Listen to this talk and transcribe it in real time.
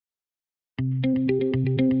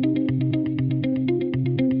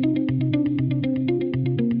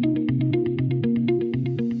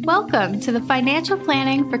Welcome to the Financial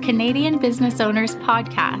Planning for Canadian Business Owners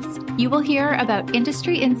podcast. You will hear about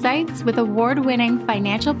industry insights with award-winning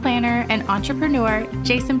financial planner and entrepreneur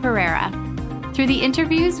Jason Pereira. Through the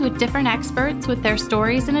interviews with different experts with their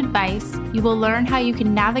stories and advice, you will learn how you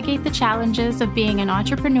can navigate the challenges of being an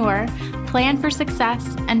entrepreneur, plan for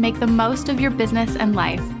success, and make the most of your business and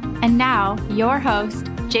life. And now, your host,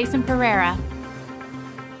 Jason Pereira.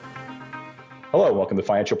 Hello, welcome to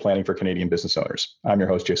Financial Planning for Canadian Business Owners. I'm your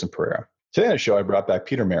host, Jason Pereira. Today on the show, I brought back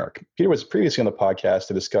Peter Merrick. Peter was previously on the podcast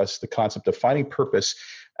to discuss the concept of finding purpose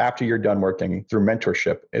after you're done working through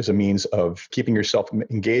mentorship as a means of keeping yourself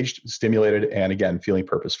engaged, stimulated, and again, feeling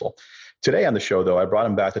purposeful. Today on the show, though, I brought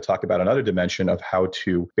him back to talk about another dimension of how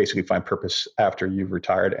to basically find purpose after you've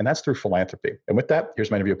retired, and that's through philanthropy. And with that, here's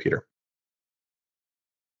my interview with Peter.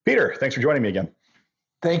 Peter, thanks for joining me again.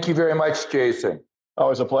 Thank you very much, Jason. Oh, it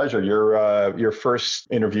was a pleasure. Your first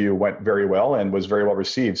interview went very well and was very well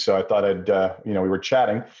received. So I thought we were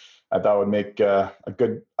chatting. I thought it would make a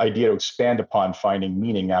good idea to expand upon finding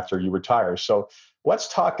meaning after you retire. So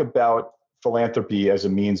let's talk about philanthropy as a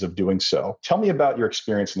means of doing so. Tell me about your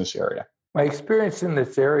experience in this area. My experience in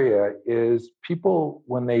this area is people,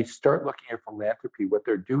 when they start looking at philanthropy, what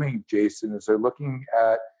they're doing, Jason, is they're looking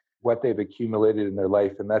at what they've accumulated in their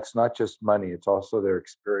life. And that's not just money, it's also their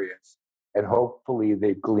experience. And hopefully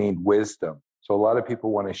they've gleaned wisdom. So a lot of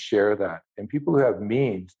people want to share that. And people who have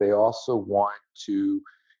means, they also want to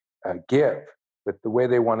give. But the way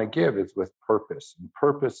they want to give is with purpose. And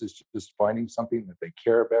purpose is just finding something that they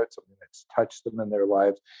care about, something that's touched them in their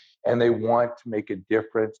lives. And they want to make a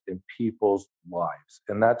difference in people's lives.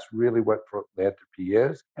 And that's really what philanthropy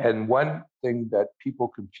is. And one thing that people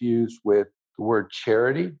confuse with the word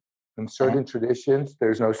charity, in certain traditions,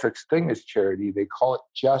 there's no such thing as charity. They call it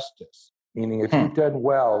justice. Meaning if you've done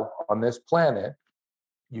well on this planet,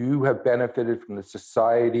 you have benefited from the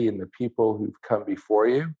society and the people who've come before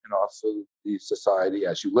you and also the society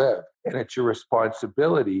as you live. And it's your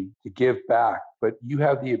responsibility to give back. But you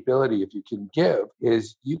have the ability, if you can give,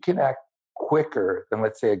 is you can act quicker than,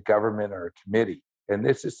 let's say, a government or a committee. And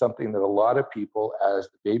this is something that a lot of people, as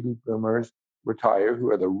the baby boomers retire, who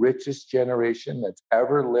are the richest generation that's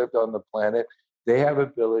ever lived on the planet, they have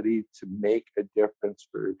ability to make a difference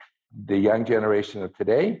for the young generation of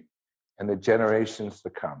today and the generations to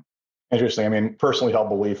come. Interesting. I mean, personally held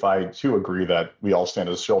belief, I too agree that we all stand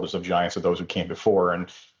as the shoulders of giants of those who came before, and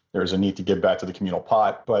there's a need to give back to the communal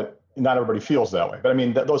pot, but not everybody feels that way. But I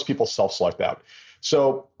mean, those people self-select out.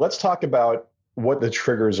 So let's talk about what the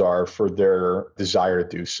triggers are for their desire to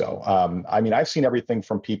do so. I've seen everything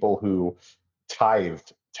from people who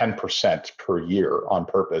tithed 10% per year on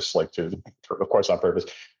purpose, of course on purpose,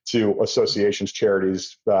 to associations,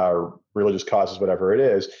 charities, religious causes, whatever it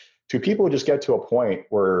is, to people who just get to a point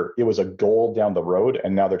where it was a goal down the road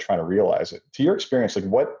and now they're trying to realize it. To your experience,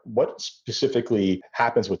 what specifically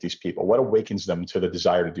happens with these people? What awakens them to the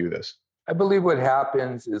desire to do this? I believe what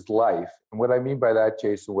happens is life. And what I mean by that,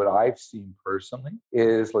 Jason, what I've seen personally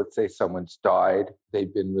is, let's say someone's died,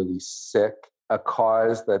 they've been really sick, a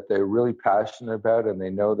cause that they're really passionate about and they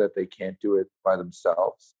know that they can't do it by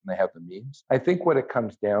themselves and they have the means. I think what it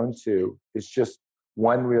comes down to is just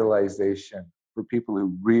one realization for people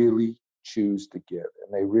who really choose to give.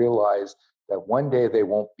 And they realize that one day they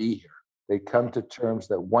won't be here. They come to terms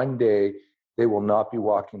that one day they will not be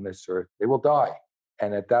walking this earth. They will die.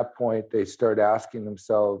 And at that point, they start asking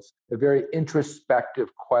themselves a very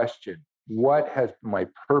introspective question. What has my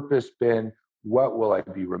purpose been? What will I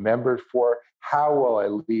be remembered for? How will I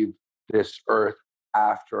leave this earth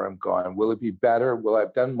after I'm gone? Will it be better? Will I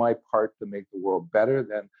have done my part to make the world better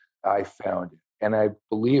than I found it? And I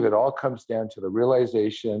believe it all comes down to the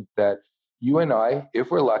realization that you and I,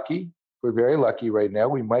 if we're lucky, we're very lucky right now,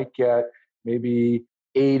 we might get maybe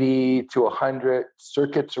 80 to 100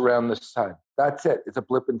 circuits around the sun. That's it. It's a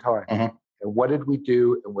blip in time. And what did we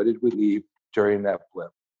do and what did we leave during that blip?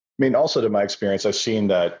 I mean, also to my experience, I've seen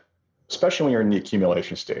that especially when you're in the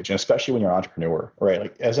accumulation stage, and especially when you're an entrepreneur, right?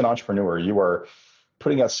 Like as an entrepreneur, you are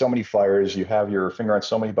putting out so many fires, you have your finger on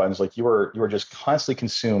so many buttons, like you are just constantly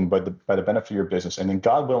consumed by the benefit of your business. And then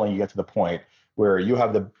God willing, you get to the point where you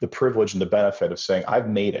have the privilege and the benefit of saying, I've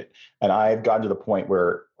made it. And I've gotten to the point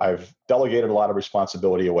where I've delegated a lot of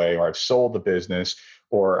responsibility away, or I've sold the business,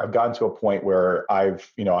 or I've gotten to a point where I'm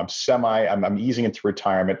easing into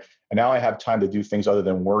retirement. And now I have time to do things other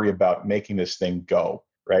than worry about making this thing go.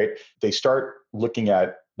 Right? They start looking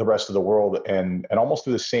at the rest of the world and almost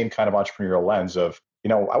through the same kind of entrepreneurial lens of,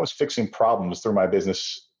 I was fixing problems through my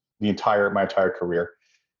business my entire career.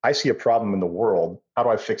 I see a problem in the world. How do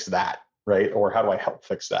I fix that? right? Or how do I help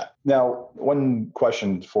fix that? Now, one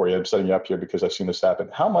question for you, I'm setting you up here because I've seen this happen.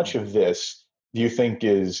 How much of this do you think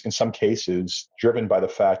is, in some cases, driven by the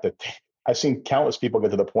fact that I've seen countless people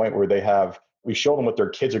get to the point where we show them what their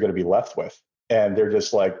kids are going to be left with. And they're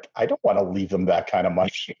just like, I don't want to leave them that kind of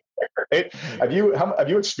money. Right? Have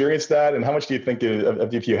you experienced that? And how much do you think,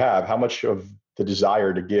 if you have, how much of the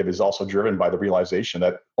desire to give is also driven by the realization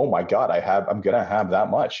that, oh my God, I'm going to have that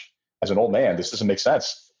much as an old man. This doesn't make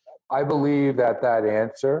sense. I believe that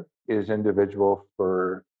answer is individual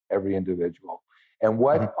for every individual. And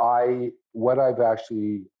what I've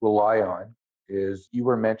actually rely on is, you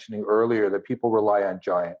were mentioning earlier that people rely on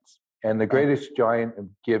giants. And the greatest giant of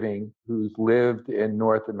giving who's lived in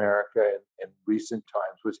North America in recent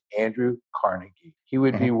times was Andrew Carnegie. He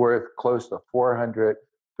would be worth close to $400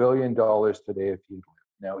 billion today if he lived.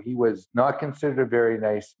 Now, he was not considered a very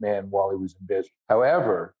nice man while he was in business.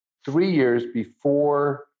 However, 3 years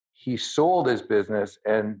before he sold his business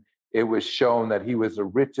and it was shown that he was the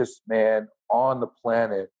richest man on the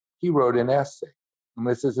planet, he wrote an essay. And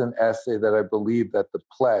this is an essay that I believe that the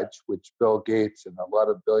pledge, which Bill Gates and a lot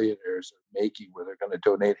of billionaires are making, where they're going to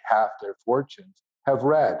donate half their fortunes, have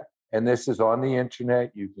read. And this is on the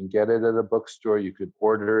internet. You can get it at a bookstore. You can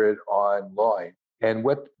order it online. And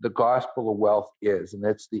what the Gospel of Wealth is, and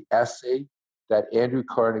it's the essay that Andrew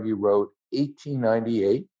Carnegie wrote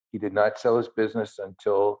 1898. He did not sell his business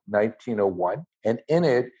until 1901. And in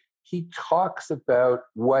it, he talks about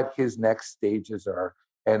what his next stages are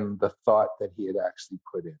and the thought that he had actually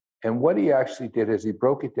put in. And what he actually did is he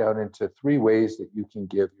broke it down into 3 ways that you can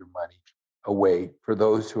give your money away for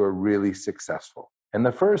those who are really successful. And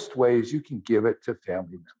the first way is you can give it to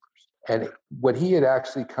family members. And what he had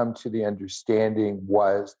actually come to the understanding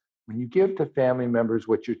was, when you give to family members,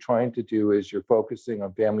 what you're trying to do is you're focusing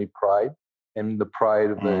on family pride and the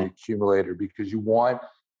pride of the accumulator, because you want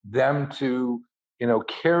them to,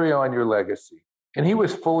 carry on your legacy. And he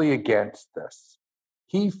was fully against this.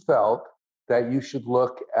 He felt that you should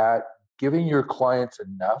look at giving your clients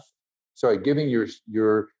giving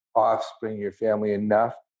your offspring, your family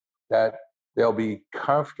enough that they'll be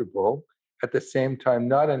comfortable, at the same time,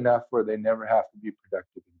 not enough where they never have to be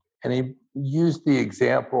productive. And he used the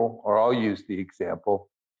example, or I'll use the example.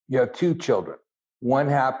 You have 2 children. One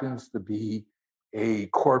happens to be a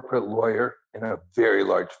corporate lawyer in a very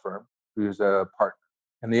large firm who's a partner.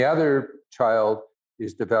 And the other child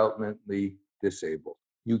is developmentally disabled.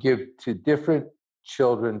 You give to different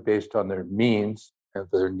children based on their means and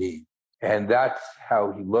their need. And that's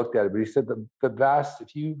how he looked at it. But he said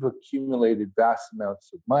if you've accumulated vast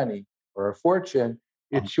amounts of money or a fortune,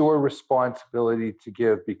 it's your responsibility to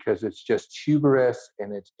give, because it's just hubris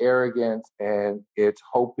and it's arrogance and it's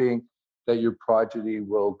hoping that your progeny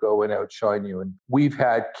will go and outshine you. And we've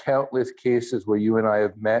had countless cases where you and I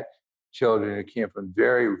have met children who came from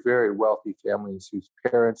very, very wealthy families whose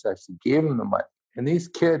parents actually gave them the money. And these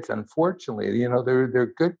kids, unfortunately,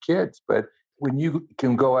 they're good kids, but when you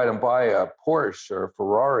can go out and buy a Porsche or a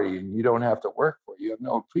Ferrari and you don't have to work for it, you have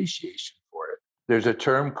no appreciation for it. There's a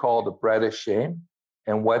term called the bread of shame.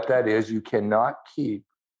 And what that is, you cannot keep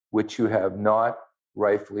which you have not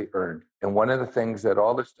rightfully earned. And one of the things that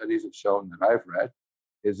all the studies have shown that I've read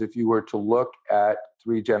is, if you were to look at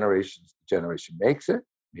 3 generations, the generation makes it,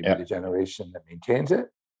 maybe the generation that maintains it,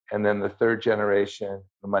 and then the 3rd generation,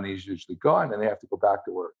 the money is usually gone and they have to go back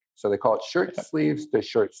to work. So they call it shirt sleeves to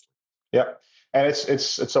shirt sleeves. Yeah. And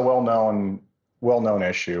it's a well-known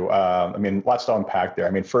issue. Lots to unpack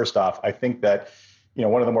there. First off, I think that,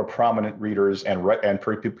 one of the more prominent readers and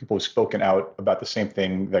people who've spoken out about the same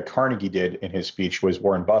thing that Carnegie did in his speech was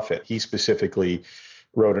Warren Buffett. He specifically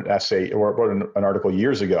wrote an essay or wrote an article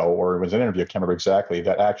years ago, or it was an interview, I can't remember exactly,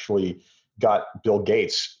 that actually got Bill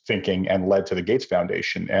Gates thinking and led to the Gates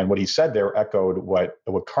Foundation. And what he said there echoed what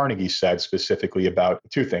Carnegie said specifically about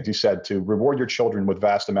 2 things. He said to reward your children with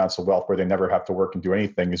vast amounts of wealth where they never have to work and do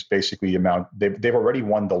anything is basically they've already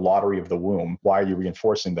won the lottery of the womb. Why are you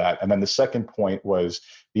reinforcing that? And then the second point was,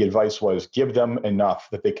 the advice was, give them enough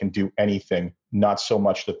that they can do anything, not so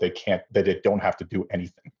much that they don't have to do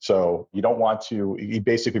anything. So you don't want to, he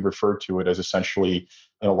basically referred to it as essentially,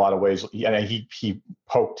 in a lot of ways, and he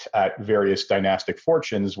poked at various dynastic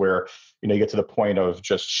fortunes where, you get to the point of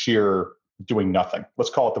just sheer doing nothing. Let's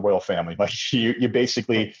call it the royal family. Like you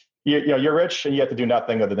basically, you're rich and you have to do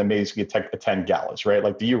nothing other than basically attend galas, right?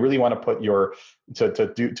 Like, do you really want to put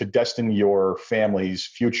to destine your family's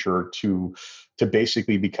future to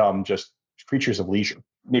basically become just creatures of leisure?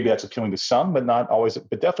 maybe that's appealing to some, but not always,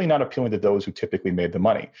 but definitely not appealing to those who typically made the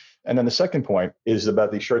money. And then the second point is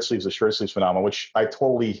about the short sleeves phenomenon, which I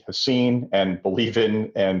totally have seen and believe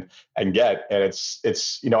in and get. And it's,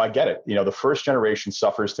 I get it. The first generation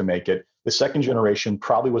suffers to make it. The second generation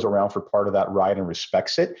probably was around for part of that ride and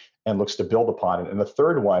respects it and looks to build upon it. And the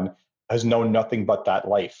third one has known nothing but that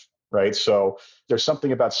life, right? So there's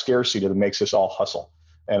something about scarcity that makes us all hustle.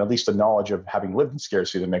 And at least the knowledge of having lived in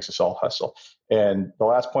scarcity that makes us all hustle. And the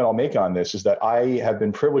last point I'll make on this is that I have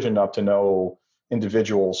been privileged enough to know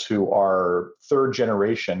individuals who are third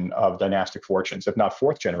generation of dynastic fortunes, if not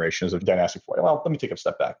fourth generations of dynastic fortune. Well, let me take a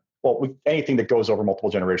step back. Well, anything that goes over multiple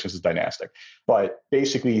generations is dynastic. But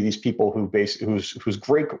basically, these people whose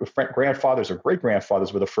great grandfathers or great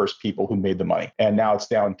grandfathers were the first people who made the money, and now it's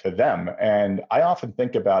down to them. And I often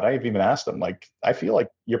think about, I've even asked them, like, I feel like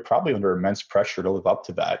you're probably under immense pressure to live up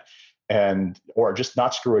to that, or just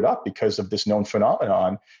not screw it up because of this known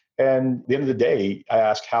phenomenon. And at the end of the day, I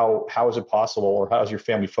asked, how is it possible, or how does your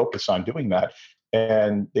family focus on doing that?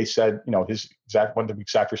 And they said, one of the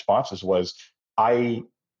exact responses was, I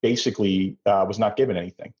basically was not given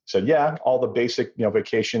anything. Said, yeah, all the basic,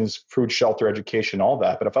 vacations, food, shelter, education, all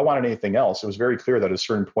that. But if I wanted anything else, it was very clear that at a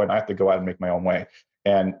certain point I have to go out and make my own way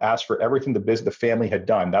and ask for everything the family had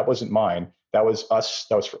done. That wasn't mine. That was us.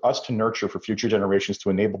 That was for us to nurture for future generations to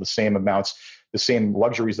enable the same amounts, the same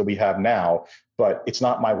luxuries that we have now. But it's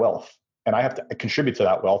not my wealth, and I have to contribute to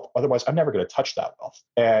that wealth. Otherwise, I'm never going to touch that wealth.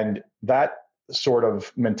 And that sort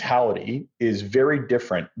of mentality is very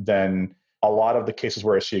different than a lot of the cases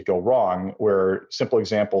where I see it go wrong. Where simple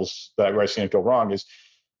examples where I see it go wrong is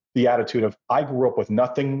the attitude of, I grew up with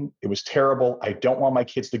nothing. It was terrible. I don't want my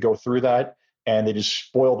kids to go through that. And they just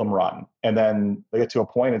spoil them rotten. And then they get to a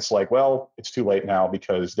point, it's like, well, it's too late now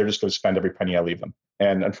because they're just going to spend every penny I leave them.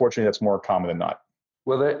 And unfortunately, that's more common than not.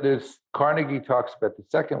 Well, there's Carnegie talks about the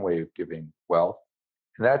second way of giving wealth,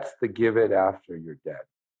 and that's the give it after you're dead.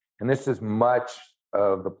 And this is much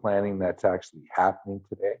of the planning that's actually happening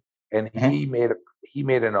today. And he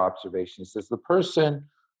made an observation. He says the person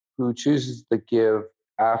who chooses to give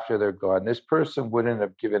after they're gone, this person wouldn't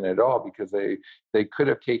have given it all because they could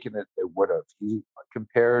have taken it, they would have. He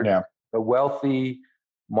compared the wealthy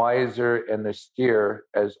miser and the steer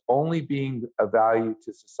as only being of value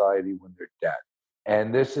to society when they're dead.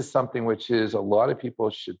 And this is something which is a lot of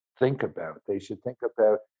people should think about. They should think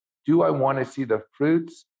about, do I want to see the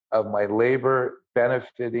fruits of my labor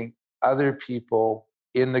benefiting other people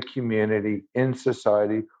in the community, in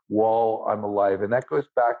society, while I'm alive? And that goes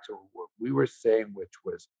back to what we were saying, which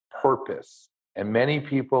was purpose. And many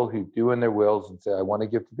people who do in their wills and say, I want to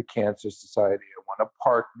give to the Cancer Society, I want a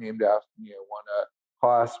park named after me, I want a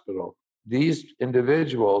hospital. These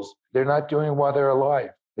individuals, they're not doing it while they're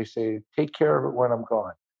alive. They say, take care of it when I'm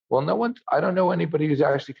gone. Well, I don't know anybody who's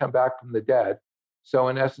actually come back from the dead. So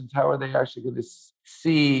in essence, how are they actually going to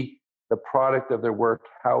see the product of their work,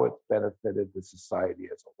 how it's benefited the society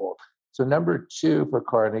as a whole? So number 2 for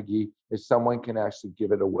Carnegie is someone can actually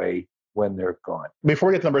give it away when they're gone. Before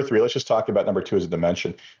we get to number 3, let's just talk about number 2 as a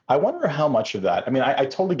dimension. I wonder how much of that, I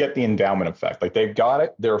totally get the endowment effect. Like, they've got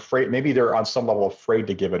it, they're afraid, maybe they're on some level afraid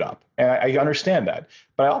to give it up. And I understand that.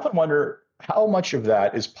 But I often wonder how much of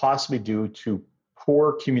that is possibly due to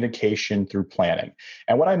poor communication through planning.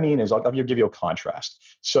 And what I mean is, I'll give you a contrast.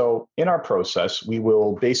 So in our process, we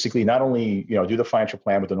will basically not only do the financial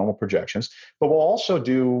plan with the normal projections, but we'll also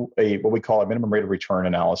do what we call a minimum rate of return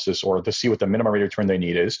analysis, or to see what the minimum rate of return they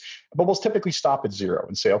need is. But we'll typically stop at 0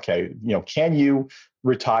 and say, okay, can you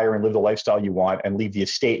retire and live the lifestyle you want and leave the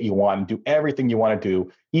estate you want and do everything you want to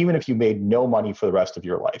do, even if you made no money for the rest of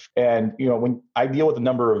your life? And when I deal with a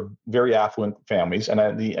number of very affluent families, and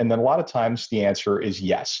then a lot of times the answer is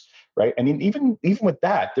yes, right? And even with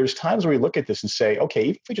that, there's times where we look at this and say, okay,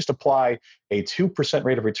 even if we just apply a 2%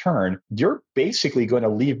 rate of return, you're basically going to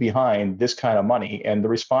leave behind this kind of money. And the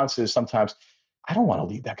response is sometimes, I don't want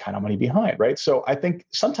to leave that kind of money behind, right? So I think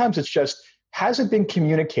sometimes it's just, has it been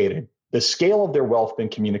communicated? The scale of their wealth been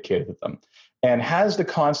communicated to them? And has the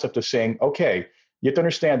concept of saying, okay, you have to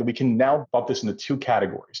understand that we can now bump this into 2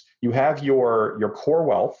 categories. You have your core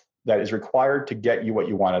wealth that is required to get you what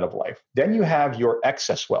you want out of life. Then you have your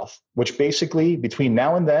excess wealth, which basically between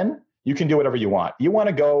now and then, you can do whatever you want. You want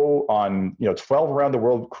to go on 12 around the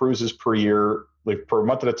world cruises per year, like per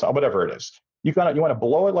month at a time, whatever it is. You want to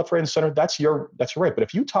blow it left, right, and center. That's right. But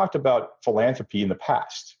if you talked about philanthropy in the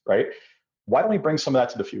past, right? Why don't we bring some of that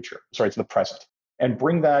to the present, and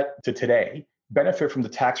bring that to today, benefit from the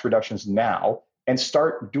tax reductions now, and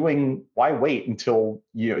start doing, why wait until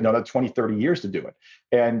another 20, 30 years to do it?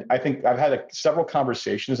 And I think I've had several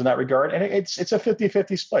conversations in that regard, and it's a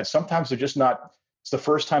 50-50 split. Sometimes they're just not It's the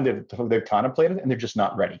first time they've contemplated it and they're just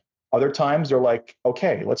not ready. Other times they're like,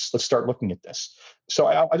 okay, let's start looking at this. So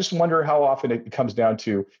I just wonder how often it comes down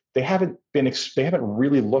to they haven't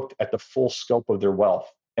really looked at the full scope of their wealth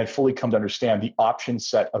and fully come to understand the option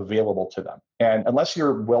set available to them. And unless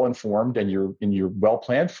you're well informed and you're well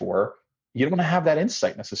planned for, you don't have that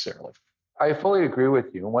insight necessarily. I fully agree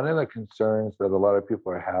with you. One of the concerns that a lot of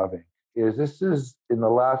people are having is this is in the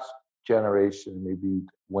last generation, maybe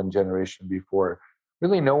one generation before,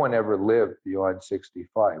 really no one ever lived beyond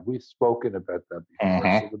 65. We've spoken about that before.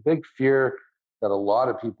 Mm-hmm. So the big fear that a lot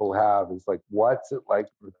of people have is like, what's it like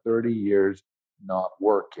for 30 years not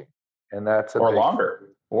working? And that's or longer.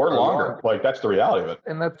 Like that's the reality of it.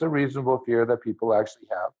 And that's a reasonable fear that people actually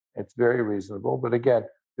have. It's very reasonable. But again,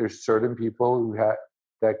 there's certain people who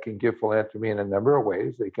that can give philanthropy in a number of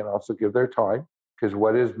ways. They can also give their time, because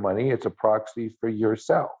what is money? It's a proxy for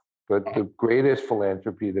yourself. But the greatest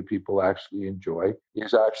philanthropy that people actually enjoy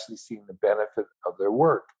is actually seeing the benefit of their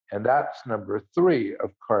work. And that's number 3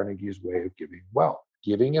 of Carnegie's way of giving wealth,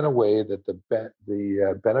 giving in a way that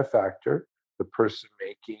the benefactor, the person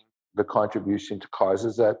making the contribution to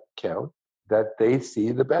causes that count, that they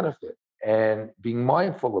see the benefit and being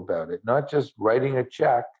mindful about it, not just writing a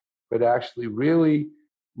check, but actually really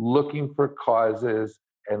looking for causes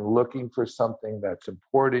and looking for something that's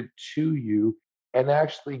important to you and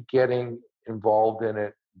actually getting involved in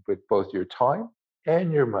it with both your time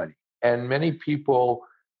and your money. And many people,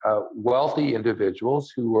 wealthy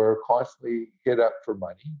individuals who are constantly hit up for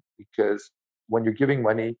money, because when you're giving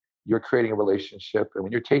money, you're creating a relationship. And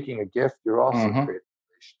when you're taking a gift, you're also creating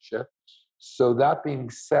a relationship. So that being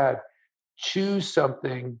said, choose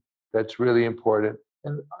something that's really important.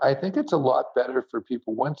 And I think it's a lot better for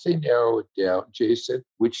people once they narrow it down, Jason,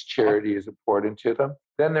 which charity is important to them.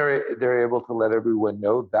 Then they're able to let everyone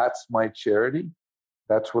know that's my charity.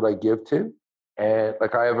 That's what I give to. And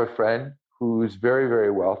like I have a friend who's very, very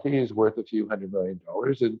wealthy. He's worth a few $100 million.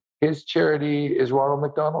 And his charity is Ronald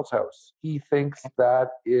McDonald's House. He thinks that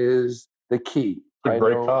is the key. A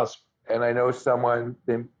great cause. And I know someone,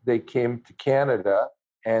 they came to Canada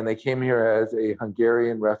and they came here as a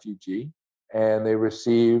Hungarian refugee. And they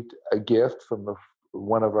received a gift from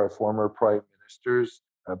one of our former prime ministers,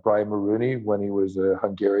 Brian Mulroney, when he was a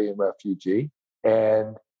Hungarian refugee.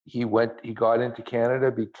 And he got into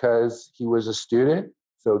Canada because he was a student.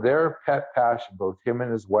 So their pet passion, both him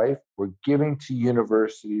and his wife, were giving to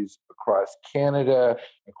universities across Canada,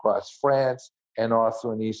 across France, and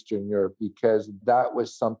also in Eastern Europe, because that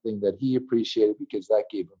was something that he appreciated, because that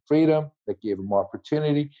gave him freedom, that gave him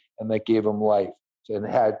opportunity, and that gave him life. And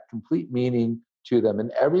had complete meaning to them.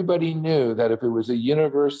 And everybody knew that if it was a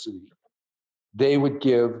university, they would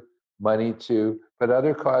give money to, but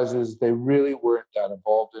other causes they really weren't that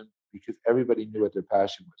involved in, because everybody knew what their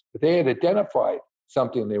passion was. But they had identified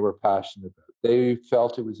something they were passionate about. They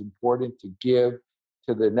felt it was important to give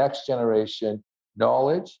to the next generation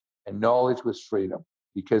knowledge, and knowledge was freedom,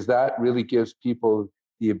 because that really gives people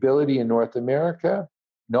the ability in North America.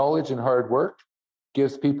 Knowledge and hard work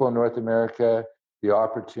gives people in North America the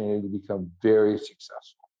opportunity to become very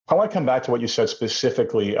successful. I want to come back to what you said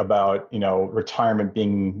specifically about, retirement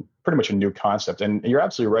being pretty much a new concept. And you're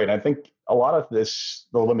absolutely right. I think a lot of the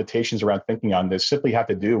limitations around thinking on this simply have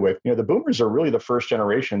to do with, the boomers are really the first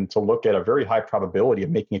generation to look at a very high probability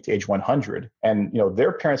of making it to age 100. And,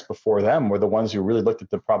 their parents before them were the ones who really looked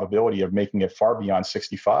at the probability of making it far beyond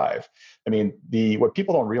 65. I mean, what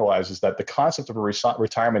people don't realize is that the concept of a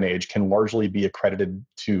retirement age can largely be accredited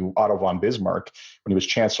to Otto von Bismarck when he was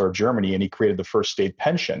Chancellor of Germany and he created the first state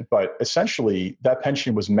pension. But essentially, that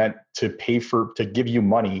pension was meant to give you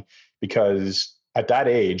money because at that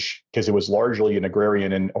age, because it was largely an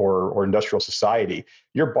agrarian or industrial society,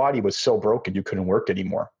 your body was so broken you couldn't work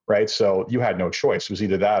anymore, right? So you had no choice. It was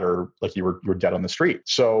either that or like you were dead on the street.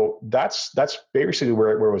 So that's basically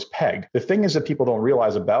where it was pegged. The thing is that people don't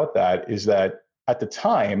realize about that is that at the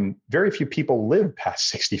time, very few people lived past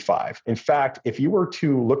 65. In fact, if you were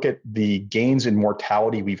to look at the gains in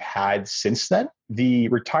mortality we've had since then,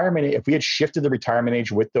 if we had shifted the retirement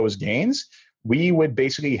age with those gains, we would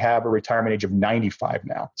basically have a retirement age of 95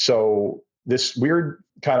 now. So this weird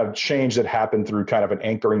kind of change that happened through kind of an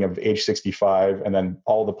anchoring of age 65, and then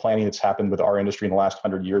all the planning that's happened with our industry in the last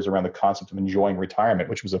 100 years around the concept of enjoying retirement,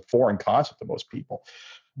 which was a foreign concept to most people.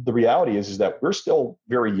 The reality is that we're still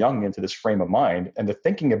very young into this frame of mind, and the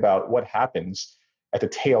thinking about what happens at the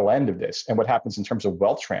tail end of this and what happens in terms of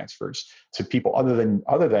wealth transfers to people other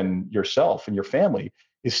than yourself and your family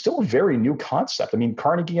is still a very new concept. I mean,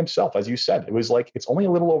 Carnegie himself, as you said, it was like, it's only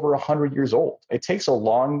a little over 100 years old. It takes a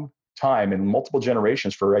long time and multiple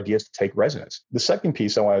generations for ideas to take resonance. The second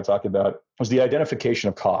piece I want to talk about was the identification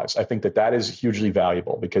of cause. I think that is hugely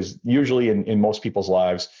valuable because usually in most people's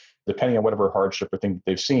lives, depending on whatever hardship or thing that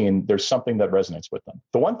they've seen, there's something that resonates with them.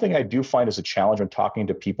 The one thing I do find as a challenge when talking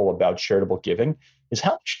to people about charitable giving is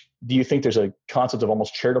how much do you think there's a concept of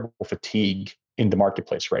almost charitable fatigue in the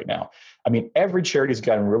marketplace right now? I mean, every charity has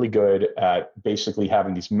gotten really good at basically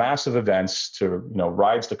having these massive events to,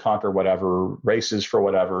 rides to conquer whatever, races for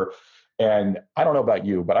whatever. And I don't know about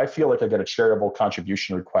you, but I feel like I get a charitable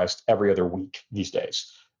contribution request every other week these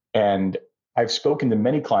days. And I've spoken to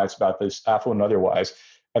many clients about this, affluent and otherwise.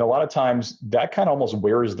 And a lot of times that kind of almost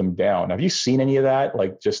wears them down. Have you seen any of that?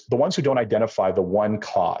 Like just the ones who don't identify the one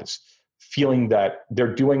cause, feeling that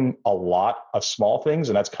they're doing a lot of small things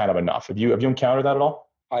and that's kind of enough. Have you encountered that at all?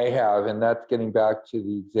 I have, and that's getting back to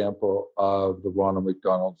the example of the Ronald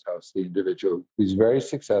McDonald's House, the individual who's very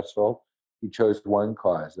successful. He chose one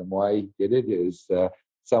cause, and why he did it is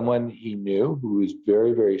someone he knew who was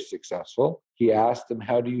very, very successful. He asked him,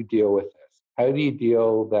 how do you deal with this? How do you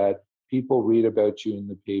deal that people read about you in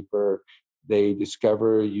the paper, they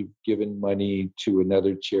discover you've given money to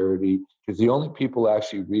another charity, because the only people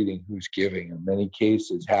actually reading who's giving in many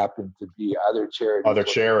cases happen to be other charities. Other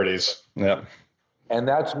charities, yeah. And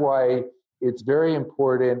that's why it's very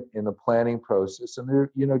important in the planning process. And,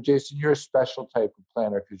 Jason, you're a special type of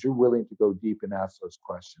planner because you're willing to go deep and ask those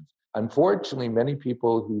questions. Unfortunately, many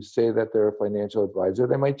people who say that they're a financial advisor,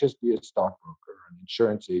 they might just be a stockbroker or an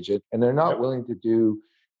insurance agent, and they're not willing to do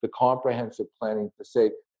the comprehensive planning to say,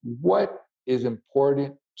 what is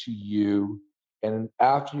important to you? And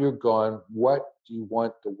after you're gone, what do you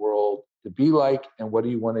want the world to be like? And what do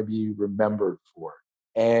you want to be remembered for?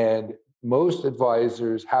 And most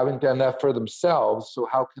advisors haven't done that for themselves. So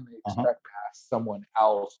how can they expect to ask someone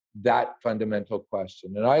else that fundamental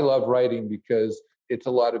question? And I love writing because it's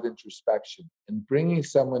a lot of introspection, and bringing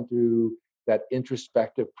someone through that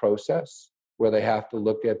introspective process where they have to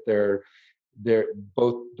look at their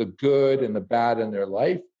both the good and the bad in their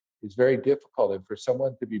life is very difficult. And for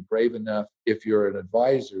someone to be brave enough, if you're an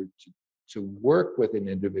advisor, to work with an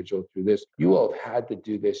individual through this, you will have had to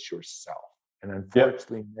do this yourself. And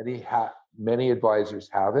unfortunately, many advisors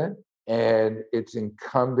haven't. And it's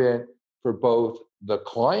incumbent for both the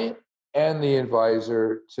client and the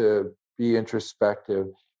advisor to be introspective,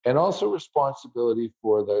 and also responsibility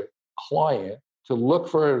for the client to look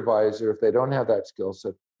for an advisor if they don't have that skill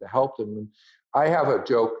set to help them. And I have a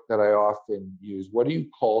joke that I often use. What do you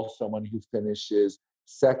call someone who finishes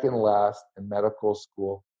second last in medical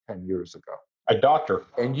school 10 years ago? A doctor.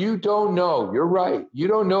 And you don't know, you're right. You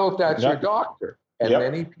don't know if that's your doctor. And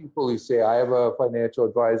many people who say, I have a financial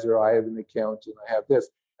advisor, I have an accountant, I have this,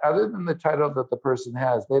 other than the title that the person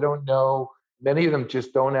has, they don't know. Many of them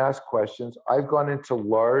just don't ask questions. I've gone into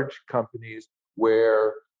large companies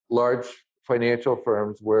large financial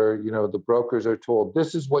firms where, the brokers are told,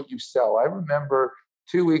 this is what you sell. I remember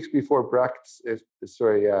 2 weeks before Bre-X,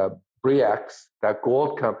 that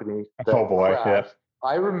gold company. Oh boy, yeah.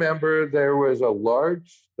 I remember there was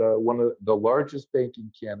one of the largest bank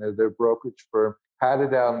in Canada, their brokerage firm had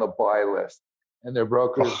it on the buy list, and their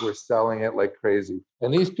brokers were selling it like crazy.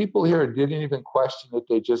 And these people here didn't even question it,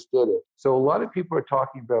 they just did it. So a lot of people are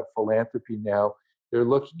talking about philanthropy now. They're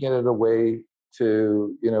looking at it a way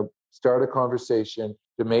to, start a conversation,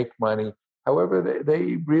 to make money. However,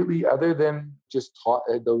 they really, other than just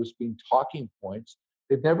those being talking points,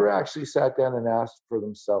 they've never actually sat down and asked for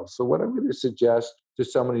themselves. So what I'm going to suggest to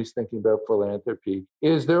someone who's thinking about philanthropy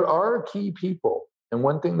is there are key people. And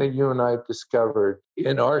one thing that you and I have discovered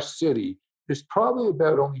in our city, there's probably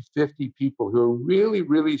about only 50 people who are really,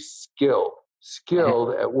 really skilled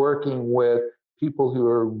at working with people who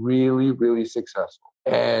are really, really successful.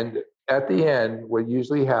 And at the end, what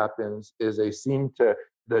usually happens is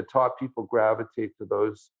the top people gravitate to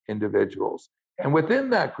those individuals. And within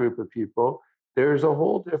that group of people, there's a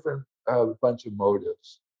whole different bunch of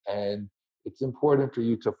motives. And it's important for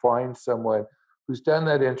you to find someone who's done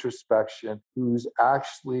that introspection, who's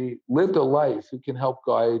actually lived a life, who can help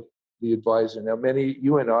guide the advisor. Now,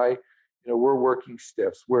 you and I, we're working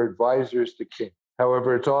stiffs. We're advisors to king.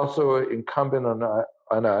 However, it's also incumbent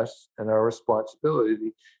on us and our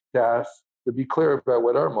responsibility to be clear about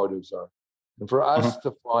what our motives are. And for us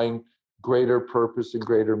to find greater purpose and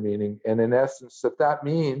greater meaning. And in essence, if that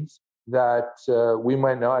means that we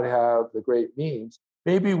might not have the great means,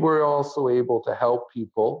 maybe we're also able to help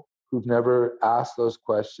people who've never asked those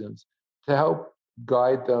questions, to help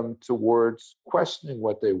guide them towards questioning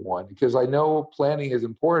what they want. Because I know planning is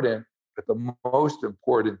important, but the most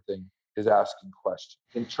important thing is asking questions.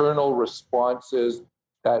 Internal responses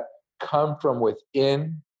that come from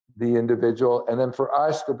within the individual, and then for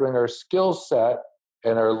us to bring our skill set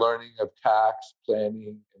and our learning of tax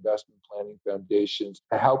planning, investment planning foundations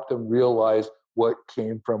to help them realize what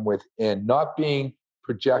came from within, not being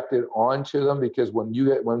projected onto them. Because when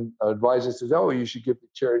an advisor says, "Oh, you should give to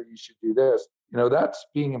charity, you should do this," that's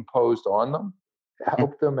being imposed on them.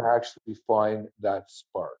 Help them actually find that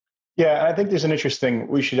spark. Yeah, I think there's an interesting,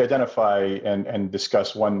 we should identify and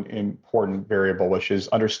discuss one important variable, which is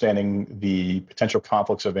understanding the potential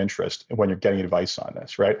conflicts of interest when you're getting advice on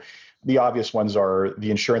this, right? The obvious ones are the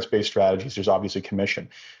insurance-based strategies. There's obviously commission.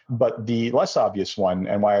 But the less obvious one,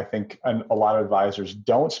 and why I think a lot of advisors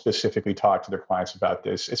don't specifically talk to their clients about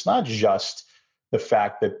this, it's not just the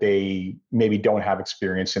fact that they maybe don't have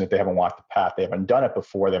experience in it, they haven't walked the path, they haven't done it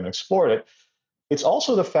before, they haven't explored it. It's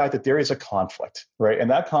also the fact that there is a conflict, right?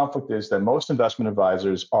 And that conflict is that most investment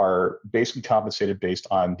advisors are basically compensated based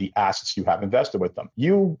on the assets you have invested with them.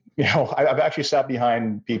 I've actually sat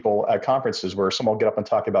behind people at conferences where someone will get up and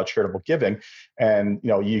talk about charitable giving, and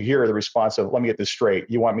you hear the response of, "Let me get this straight.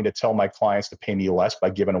 You want me to tell my clients to pay me less by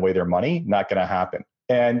giving away their money? Not going to happen."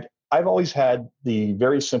 And I've always had the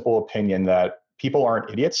very simple opinion that people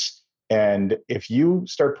aren't idiots, and if you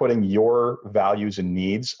start putting your values and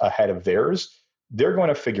needs ahead of theirs, they're going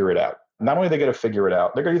to figure it out. Not only are they going to figure it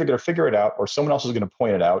out, they're either going to figure it out or someone else is going to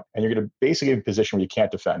point it out, and you're going to basically be in a position where you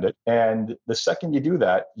can't defend it. And the second you do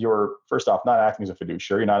that, you're, first off, not acting as a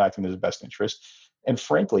fiduciary, you're not acting in his best interest. And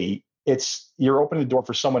frankly, you're opening the door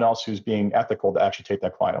for someone else who's being ethical to actually take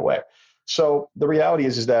that client away. So the reality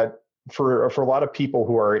is that for a lot of people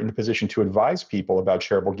who are in the position to advise people about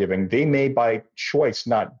charitable giving, they may by choice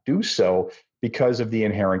not do so because of the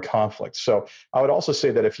inherent conflict. So I would also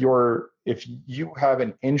say that if you have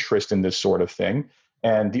an interest in this sort of thing,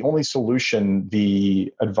 and the only solution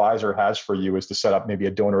the advisor has for you is to set up maybe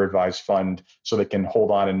a donor advised fund so they can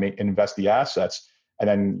hold on and invest the assets, and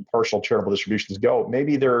then partial charitable distributions go,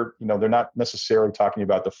 maybe they're not necessarily talking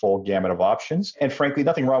about the full gamut of options. And frankly,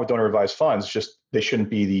 nothing wrong with donor advised funds, just they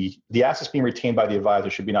shouldn't be the assets being retained by the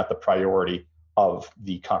advisor should be not the priority of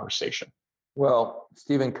the conversation. Well,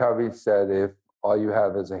 Stephen Covey said, if all you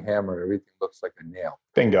have is a hammer, everything looks like a nail.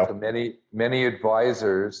 Bingo. So many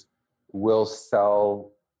advisors will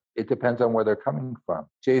sell. It depends on where they're coming from.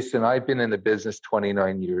 Jason, I've been in the business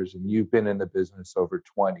 29 years and you've been in the business over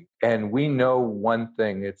 20. And we know one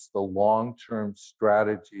thing, it's the long-term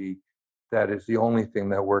strategy that is the only thing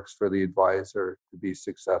that works for the advisor to be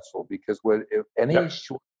successful. Because if any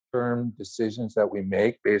short-term decisions that we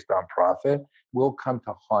make based on profit will come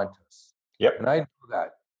to haunt us. Yep. And I know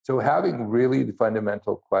that. So having really the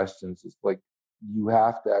fundamental questions is like, you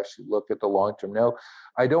have to actually look at the long term. Now,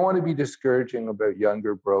 I don't want to be discouraging about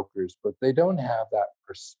younger brokers, but they don't have that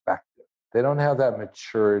perspective. They don't have that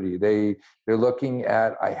maturity. They're looking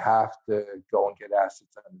at, I have to go and get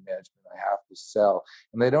assets under management. I have to sell.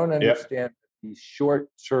 And they don't understand that these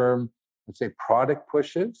short-term, let's say, product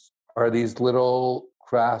pushes are these little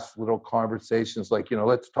crass little conversations like,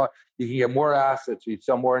 let's talk, you can get more assets, you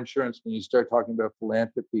sell more insurance when you start talking about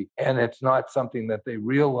philanthropy. And it's not something that they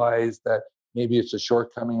realize that maybe it's a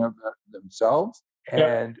shortcoming of themselves.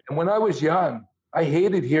 And when I was young, I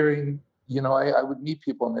hated hearing, I would meet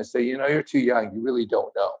people and they say, you're too young. You really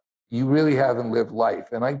don't know. You really haven't lived life.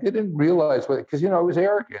 And I didn't realize because, I was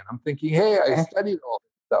arrogant. I'm thinking, hey, I studied all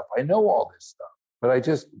this stuff. I know all this stuff,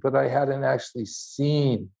 but I hadn't actually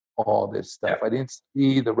seen all this stuff. I didn't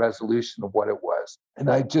see the resolution of what it was.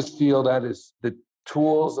 And I just feel that is the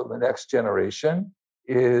tools of the next generation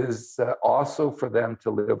is also for them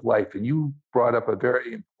to live life. And you brought up a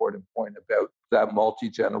very important point about that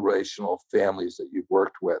multi-generational families that you've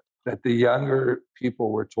worked with, that the younger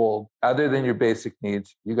people were told, other than your basic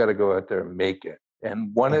needs, you got to go out there and make it.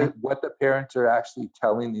 And one of what the parents are actually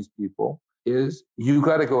telling these people is you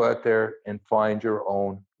got to go out there and find your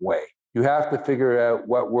own way. You have to figure out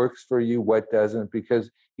what works for you, what doesn't,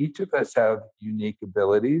 because each of us have unique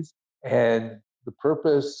abilities. And the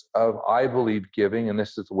purpose of, I believe, giving, and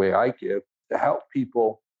this is the way I give, to help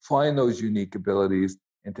people find those unique abilities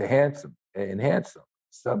and to enhance them.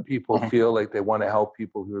 Some people feel like they want to help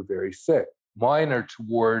people who are very sick. Mine are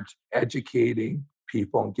towards educating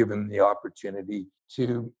people and giving them the opportunity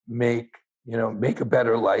to make a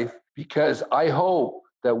better life, because I hope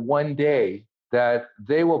that one day that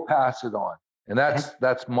they will pass it on. And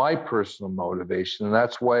that's my personal motivation. And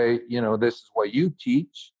that's why, this is why you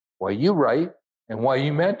teach, why you write, and why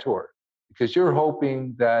you mentor, because you're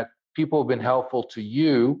hoping that people have been helpful to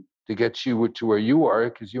you to get you to where you are,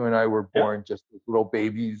 because you and I were born just as little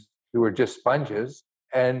babies who were just sponges.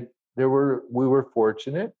 And we were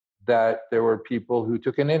fortunate that there were people who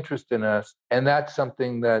took an interest in us. And that's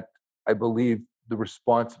something that I believe the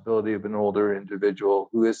responsibility of an older individual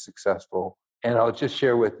who is successful. And I'll just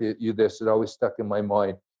share with you this, it always stuck in my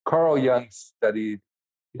mind. Carl Jung studied,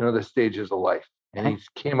 the stages of life. And he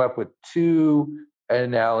came up with two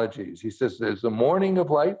analogies. He says there's the morning of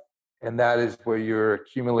life, and that is where you're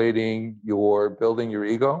accumulating, you're building your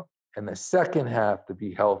ego. And the second half, to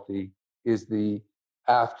be healthy, is the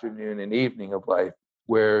afternoon and evening of life,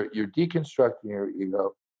 where you're deconstructing your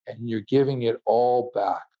ego and you're giving it all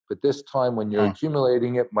back. But this time when you're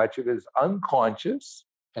accumulating it, much of it is unconscious.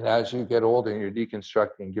 And as you get older and you're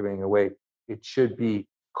deconstructing and giving away, it should be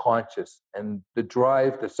conscious. And the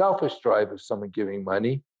drive, the selfish drive of someone giving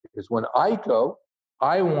money is when I go,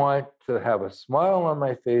 I want to have a smile on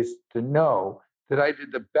my face to know that I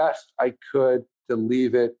did the best I could to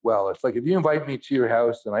leave it well. It's like if you invite me to your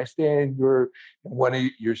house and I stay in one of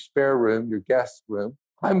your spare room, your guest room,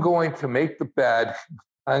 I'm going to make the bed.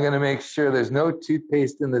 I'm going to make sure there's no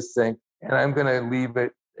toothpaste in the sink, and I'm going to leave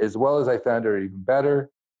it as well as I found it, or even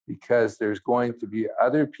better, because there's going to be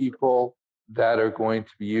other people that are going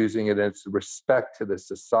to be using it. And it's respect to the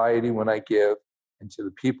society when I give, and to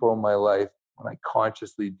the people in my life when I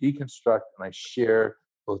consciously deconstruct and I share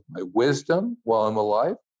both my wisdom while I'm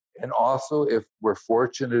alive, and also, if we're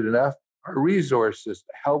fortunate enough, our resources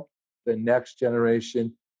to help the next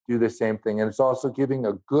generation do the same thing. And it's also giving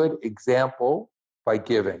a good example by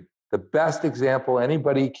giving. The best example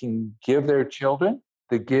anybody can give their children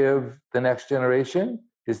to give the next generation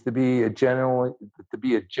is to be a genuine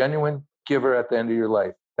giver at the end of your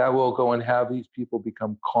life. That will go and have these people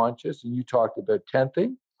become conscious. And you talked about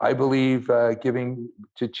tenthing. I believe giving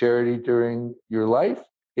to charity during your life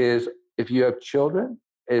is, if you have children,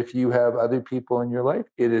 if you have other people in your life,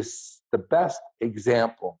 it is the best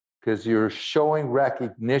example, because you're showing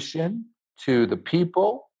recognition to the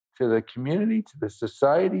people, to the community, to the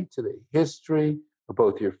society, to the history of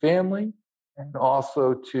both your family and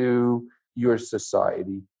also to your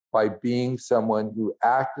society, by being someone who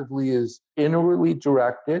actively is inwardly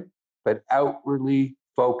directed, but outwardly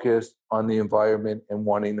focused on the environment and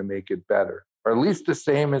wanting to make it better, or at least the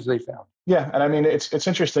same as they found. Yeah. And I mean, it's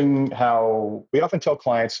interesting how we often tell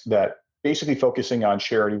clients that basically focusing on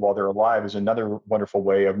charity while they're alive is another wonderful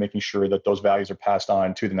way of making sure that those values are passed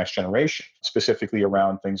on to the next generation, specifically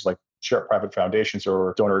around things like private foundations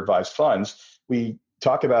or donor advised funds. We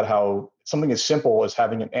talk about how something as simple as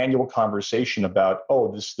having an annual conversation about,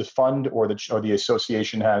 the fund or the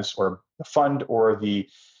association has, or the fund or the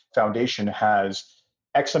foundation has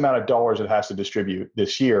X amount of dollars it has to distribute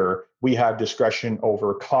this year. We have discretion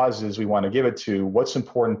over causes we want to give it to. What's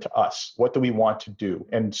important to us? What do we want to do?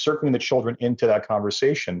 And circling the children into that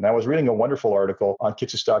conversation. And I was reading a wonderful article on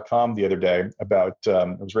Kitces.com the other day about,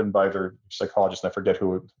 it was written by their psychologist, and I forget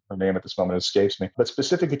who her name at this moment escapes me, but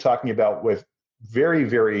specifically talking about with very,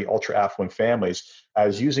 very ultra affluent families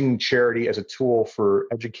as using charity as a tool for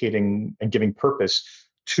educating and giving purpose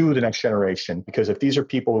to the next generation. Because if these are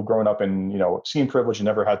people who've grown up in, seen privilege and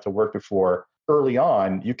never had to work before, early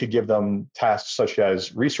on, you could give them tasks such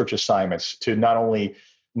as research assignments to not only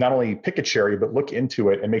pick a charity, but look into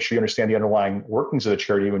it and make sure you understand the underlying workings of the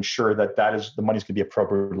charity to ensure that the money's going to be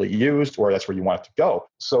appropriately used, or that's where you want it to go.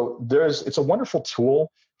 So it's a wonderful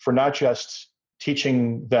tool for not just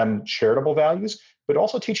teaching them charitable values, but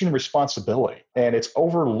also teaching them responsibility. And it's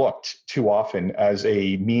overlooked too often as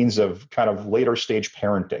a means of kind of later stage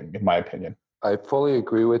parenting, in my opinion. I fully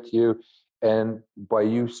agree with you. And by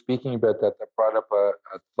you speaking about that brought up a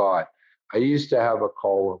thought. I used to have a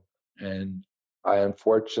column, and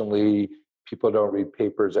unfortunately, people don't read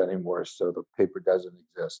papers anymore, so the paper doesn't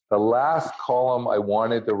exist. The last column I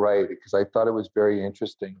wanted to write, because I thought it was very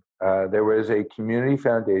interesting, there was a community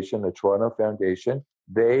foundation, the Toronto Foundation.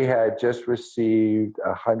 They had just received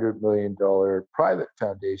a $100 million private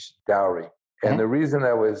foundation dowry. And the reason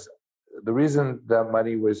that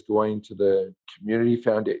money was going to the community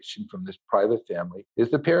foundation from this private family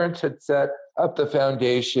is the parents had set up the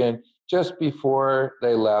foundation just before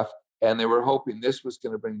they left, and they were hoping this was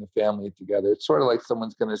going to bring the family together. It's sort of like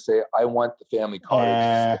someone's going to say, I want the family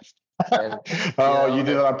cottage. You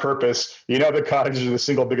did it on purpose. The cottages are the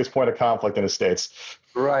single biggest point of conflict in the States.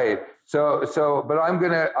 Right. But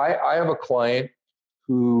I have a client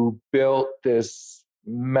who built this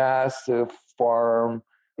massive farm.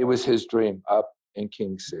 It was his dream up in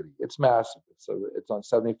King City. It's massive. It's on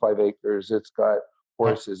 75 acres. It's got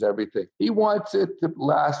horses, everything. He wants it to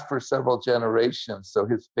last for several generations so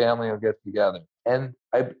his family will get together. And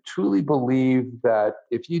I truly believe that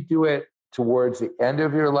if you do it towards the end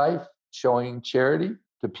of your life, showing charity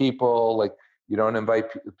to people, like you don't invite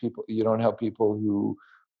people, you don't help people who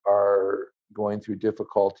are going through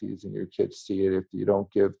difficulties and your kids see it. If you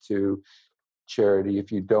don't give to charity,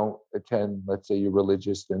 if you don't attend, let's say, your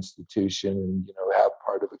religious institution and, have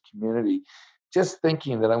part of a community, just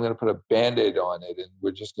thinking that I'm going to put a Band-Aid on it and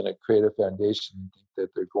we're just going to create a foundation and think that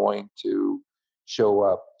they're going to show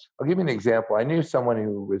up. I'll give you an example. I knew someone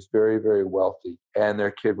who was very, very wealthy and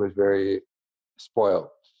their kid was very spoiled.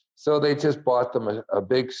 So they just bought them a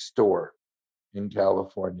big store in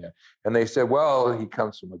California. And they said, well, he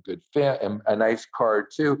comes from a good family, a nice car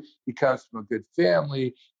too. He comes from a good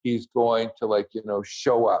family. He's going to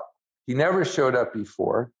show up. He never showed up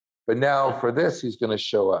before, but now for this, he's going to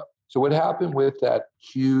show up. So what happened with that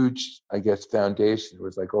huge, foundation, it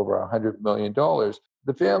was like over $100 million.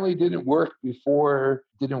 The family didn't work before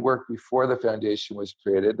the foundation was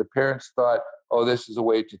created. The parents thought, oh, this is a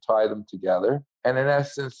way to tie them together. And in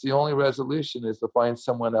essence, the only resolution is to find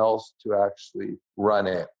someone else to actually run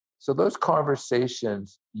it. So those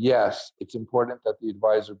conversations, yes, it's important that the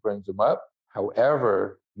advisor brings them up.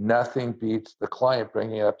 However, nothing beats the client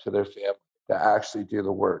bringing it up to their family to actually do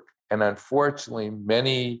the work. And unfortunately,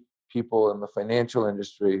 many people in the financial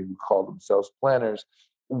industry who call themselves planners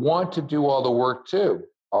want to do all the work too.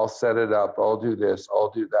 I'll set it up, I'll do this, I'll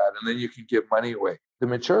do that, and then you can give money away. The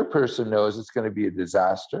mature person knows it's going to be a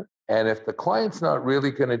disaster. And if the client's not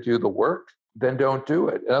really going to do the work, then don't do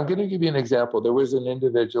it. And I'm going to give you an example. There was an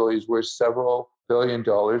individual, he's worth several $billion,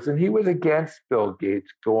 and he was against Bill Gates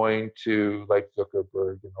going to like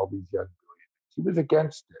Zuckerberg and all these young billionaires. He was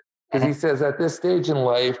against it because he says at this stage in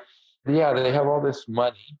life, yeah, they have all this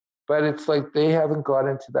money, but it's like they haven't got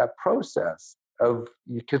into that process of,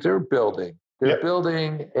 because they're building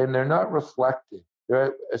and they're not reflecting. They're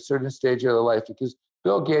at a certain stage of their life because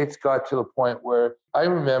Bill Gates got to the point where I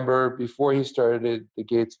remember before he started the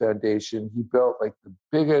Gates Foundation, he built like the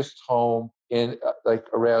biggest home in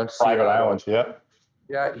around Private Seattle. islands, yeah.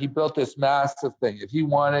 Yeah, he built this massive thing. If he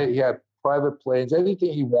wanted, he had private planes,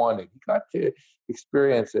 anything he wanted. He got to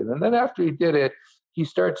experience it. And then after he did it, he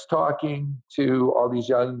starts talking to all these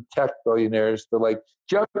young tech billionaires to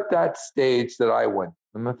jump that stage that I went.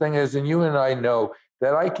 And the thing is, and you and I know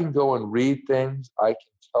that I can go and read things, I can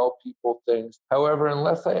tell people things. However,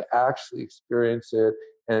 unless I actually experience it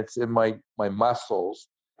and it's in my muscles,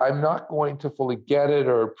 I'm not going to fully get it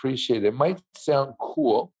or appreciate it. It might sound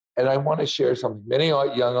cool. And I want to share something. Many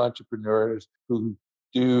young entrepreneurs who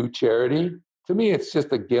do charity, to me, it's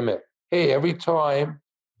just a gimmick. Hey, every time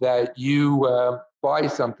that you buy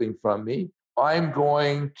something from me, I'm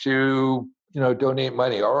going to donate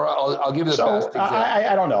money, or I'll give you the best example.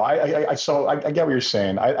 I don't know. I get what you're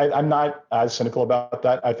saying. I'm not as cynical about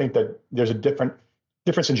that. I think that there's a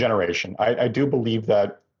difference in generation. I do believe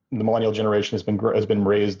that the millennial generation has been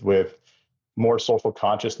raised with more social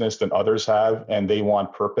consciousness than others have, and they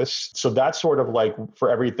want purpose. So that's sort of like,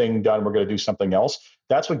 for everything done, we're going to do something else.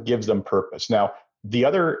 That's what gives them purpose. Now, the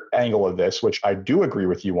other angle of this, which I do agree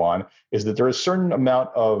with you on, is that there is a certain amount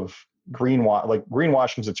of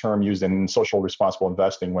greenwashing is a term used in social responsible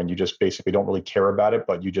investing when you just basically don't really care about it,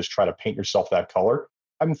 but you just try to paint yourself that color.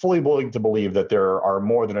 I'm fully willing to believe that there are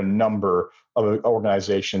more than a number of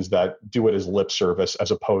organizations that do it as lip service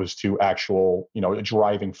as opposed to actual, a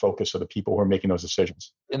driving focus of the people who are making those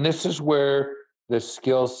decisions. And this is where the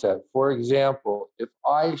skill set, for example, if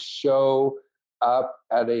I show up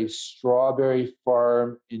at a strawberry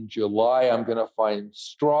farm in July, I'm going to find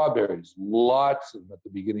strawberries, lots of them at the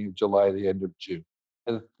beginning of July, the end of June.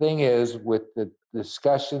 And the thing is, with the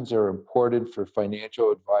discussions are important for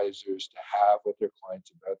financial advisors to have with their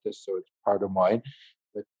clients about this, so it's part of mine.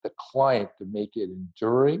 But the client, to make it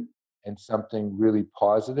enduring and something really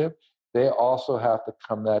positive, they also have to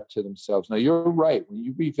come that to themselves. Now, you're right. When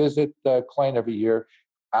you revisit the client every year,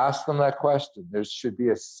 ask them that question. There should be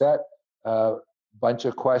a set bunch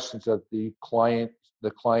of questions that the client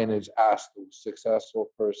is asked, the successful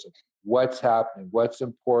person. What's happening? What's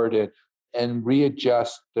important? And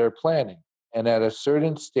readjust their planning. And at a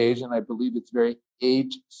certain stage, and I believe it's very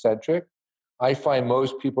age-centric, I find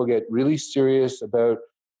most people get really serious about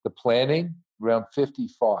the planning around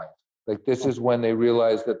 55. This is when they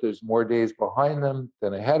realize that there's more days behind them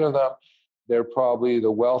than ahead of them. They're probably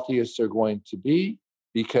the wealthiest they're going to be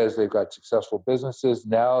because they've got successful businesses.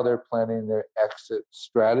 Now they're planning their exit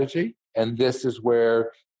strategy. And this is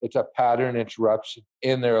where it's a pattern interruption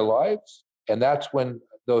in their lives. And that's when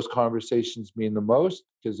those conversations mean the most,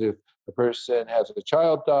 because if a person has a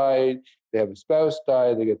child died, they have a spouse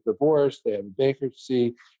died, they get divorced, they have a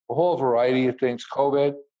bankruptcy, a whole variety of things,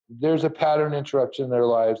 COVID, there's a pattern interruption in their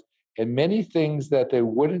lives. And many things that they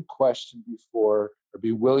wouldn't question before or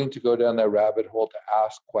be willing to go down that rabbit hole to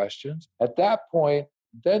ask questions. At that point,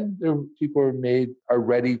 then people are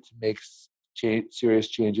ready to make serious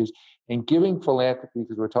changes. And giving philanthropy,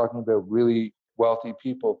 because we're talking about really wealthy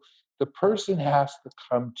people. The person has to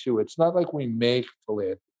come to it. It's not like we make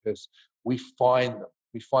philanthropists. We find them.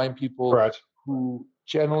 We find people Correct. who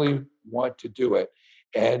generally want to do it.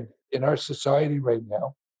 And in our society right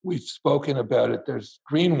now, we've spoken about it. There's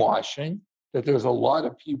greenwashing, that there's a lot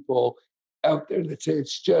of people out there that say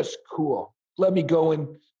it's just cool. Let me go and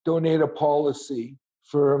donate a policy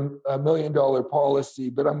for $1 million policy,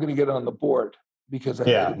 but I'm going to get on the board because I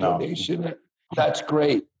made a donation. That's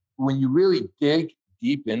great. When you really dig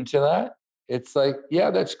deep into that, it's like,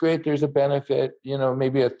 yeah, that's great. There's a benefit. You know,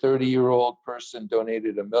 maybe a 30-year-old person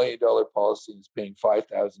donated $1 million policy and is paying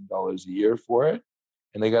 $5,000 a year for it,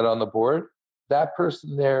 and they got on the board. That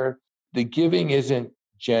person there, the giving isn't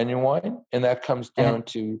genuine, and that comes down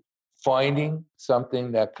to finding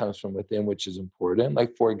something that comes from within, which is important.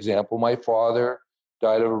 Like, for example, my father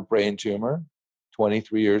died of a brain tumor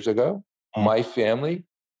 23 years ago. My family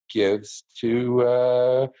gives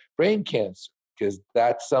to brain cancer because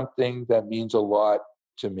that's something that means a lot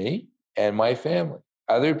to me and my family.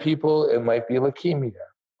 Other people, it might be leukemia,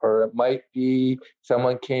 or it might be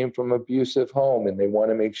someone came from an abusive home and they want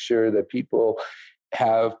to make sure that people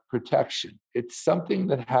have protection. It's something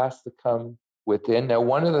that has to come within. Now,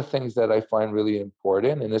 one of the things that I find really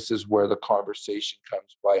important, and this is where the conversation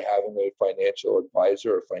comes by having a financial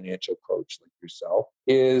advisor or financial coach like yourself,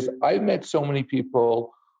 is I've met so many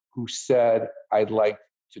people who said, I'd like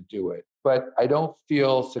to do it, but I don't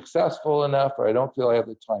feel successful enough, or I don't feel I have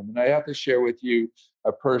the time. And I have to share with you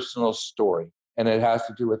a personal story, and it has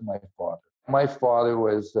to do with my father. My father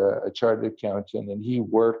was a chartered accountant, and he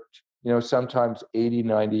worked, sometimes 80,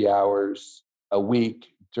 90 hours a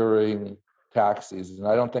week during tax season.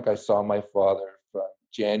 I don't think I saw my father from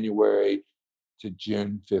January to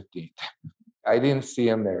June 15th. I didn't see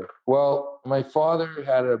him there. Well, my father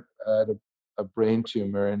had a brain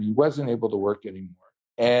tumor, and he wasn't able to work anymore.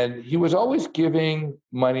 And he was always giving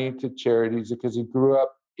money to charities because he grew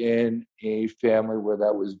up in a family where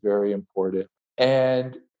that was very important.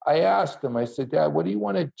 And I asked him, I said, Dad, what do you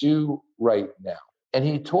want to do right now? And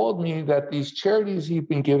he told me that these charities he'd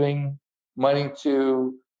been giving money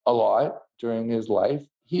to a lot during his life,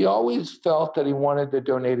 he always felt that he wanted to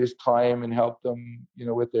donate his time and help them,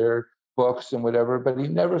 with their books and whatever, but he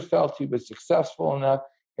never felt he was successful enough,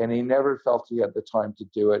 and he never felt he had the time to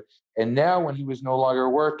do it. And now when he was no longer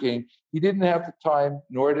working, he didn't have the time,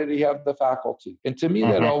 nor did he have the faculty. And to me,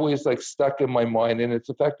 that always stuck in my mind, and it's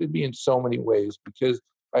affected me in so many ways, because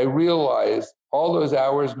I realized all those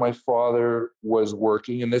hours my father was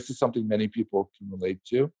working, and this is something many people can relate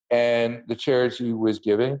to, and the charity he was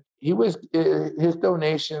giving, his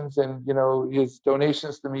donations and, his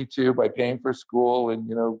donations to me too, by paying for school and,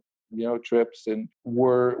 trips, and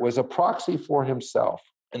was a proxy for himself.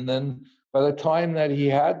 And then by the time that he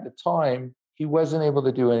had the time, he wasn't able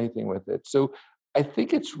to do anything with it. So I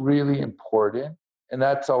think it's really important, and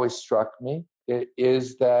that's always struck me,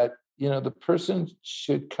 is that, the person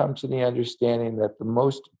should come to the understanding that the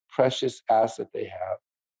most precious asset they have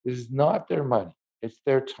is not their money, it's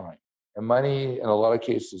their time. And money, in a lot of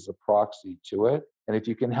cases, is a proxy to it. And if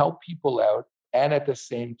you can help people out and at the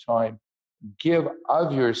same time give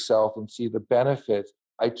of yourself and see the benefits,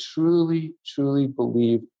 I truly, truly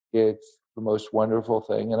believe it's the most wonderful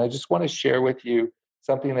thing. And I just want to share with you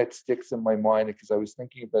something that sticks in my mind, because I was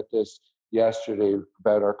thinking about this yesterday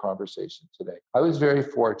about our conversation today. I was very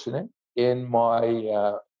fortunate in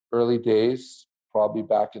my early days, probably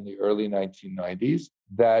back in the early 1990s,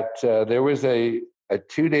 that there was a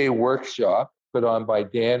 2-day workshop put on by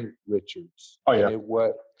Dan Richards. Oh, yeah. And it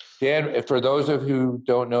was Dan, for those of you who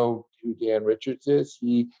don't know who Dan Richards is,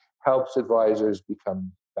 he helps advisors become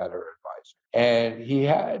better advisors. And he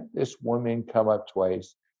had this woman come up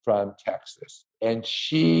twice from Texas, and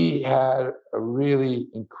she had a really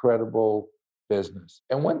incredible business.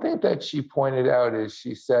 And one thing that she pointed out is,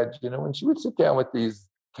 she said, when she would sit down with these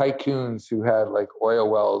tycoons who had oil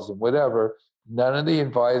wells and whatever, none of the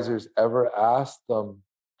advisors ever asked them,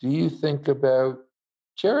 do you think about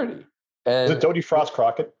charity? And is it Dodie Frost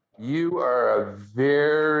Crockett? You are a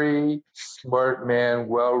very smart man,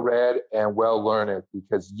 well-read and well-learned,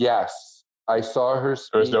 because yes, I saw her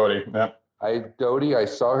speak. There's Dodie, yeah. I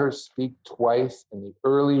saw her speak twice in the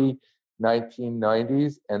early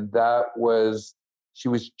 1990s, and she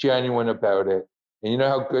was genuine about it. And you know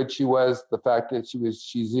how good she was? The fact that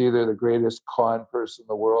she's either the greatest con person in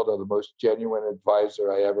the world or the most genuine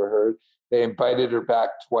advisor I ever heard. They invited her back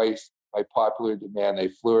twice by popular demand. They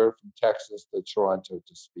flew her from Texas to Toronto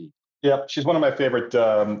to speak. Yeah, she's one of my favorite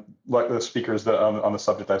the speakers on the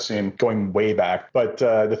subject I've seen going way back. But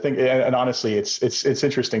the thing, and honestly, it's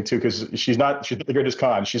interesting too, because she's the greatest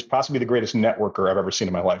con. She's possibly the greatest networker I've ever seen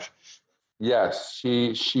in my life. Yes,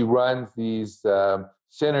 she runs these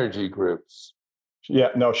synergy groups. Yeah,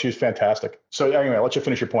 no, she's fantastic. So anyway, I'll let you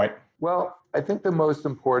finish your point. Well, I think the most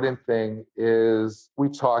important thing is we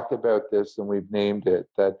talked about this and we've named it,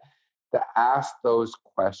 that to ask those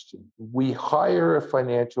questions. We hire a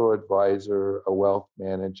financial advisor, a wealth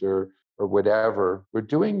manager, or whatever. We're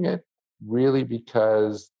doing it really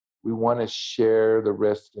because we want to share the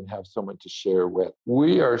risk and have someone to share with.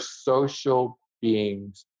 We are social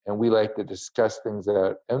beings and we like to discuss things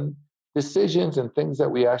out. And decisions and things that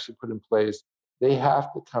we actually put in place, they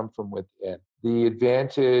have to come from within. The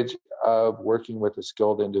advantage of working with a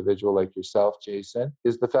skilled individual like yourself, Jason,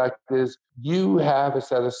 is the fact is you have a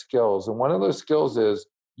set of skills. And one of those skills is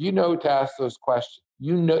to ask those questions.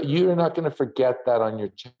 You're not going to forget that on your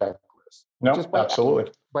checklist. No, Just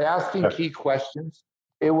absolutely. by asking key questions,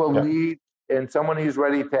 it will lead in someone who's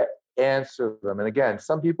ready to answer them. And again,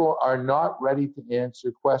 some people are not ready to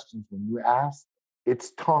answer questions when you ask.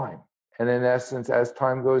 It's time. And in essence, as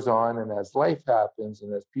time goes on and as life happens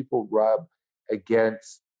and as people rub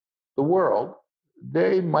against the world,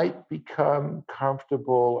 they might become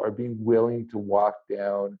comfortable or being willing to walk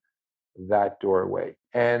down that doorway.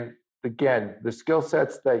 And again, the skill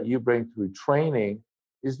sets that you bring through training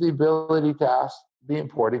is the ability to ask the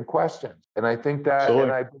important questions. And I think that,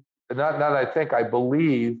 I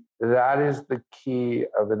believe that is the key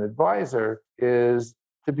of an advisor, is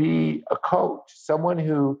to be a coach, someone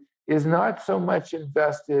who is not so much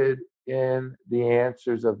invested in the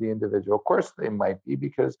answers of the individual. Of course, they might be,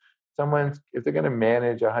 because if they're going to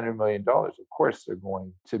manage $100 million, of course, they're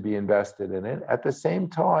going to be invested in it. At the same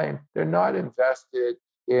time, they're not invested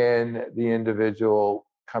in the individual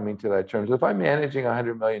coming to that terms. If I'm managing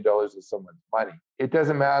 $100 million of someone's money, it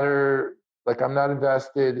doesn't matter. Like, I'm not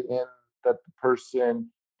invested in that the person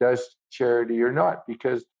does charity or not,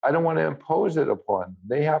 because I don't want to impose it upon them.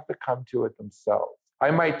 They have to come to it themselves. I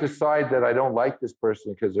might decide that I don't like this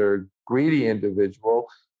person because they're a greedy individual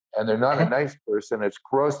and they're not a nice person. It's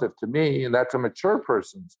corrosive to me, and that's a mature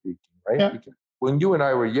person speaking, right? Yeah. Because when you and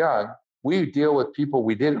I were young, we deal with people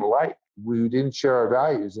we didn't like. We didn't share our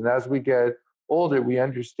values. And as we get older, we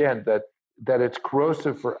understand that it's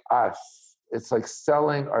corrosive for us. It's like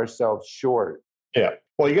selling ourselves short. Yeah.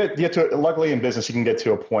 Well, you get to, luckily in business, you can get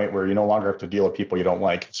to a point where you no longer have to deal with people you don't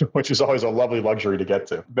like, which is always a lovely luxury to get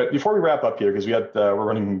to. But before we wrap up here, because we're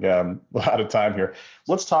running out of time here,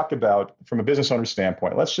 let's talk about, from a business owner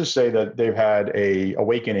standpoint, let's just say that they've had a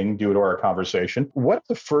awakening due to our conversation. What are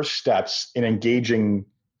the first steps in engaging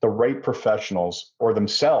the right professionals or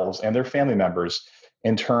themselves and their family members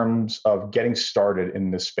in terms of getting started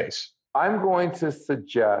in this space? I'm going to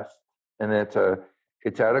suggest, and it's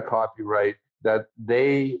out of copyright, that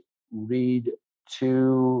they read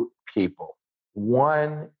two people.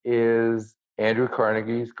 One is Andrew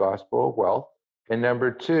Carnegie's Gospel of Wealth, and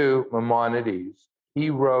number two, Maimonides.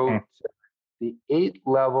 He wrote the 8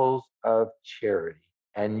 levels of charity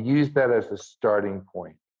and used that as a starting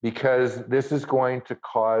point, because this is going to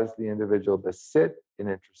cause the individual to sit and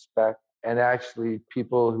introspect. And actually,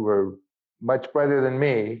 people who are much brighter than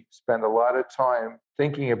me spend a lot of time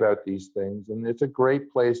thinking about these things, and it's a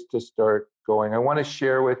great place to start going. I want to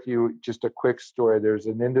share with you just a quick story. There's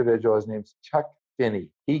an individual, his name's Chuck Finney.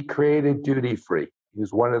 He created Duty Free. He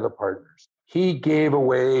was one of the partners. He gave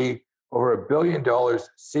away over $1 billion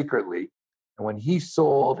secretly, and when he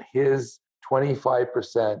sold his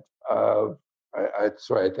 25% of, I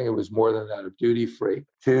think it was more than that, of Duty Free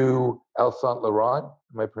to Yves Saint Laurent.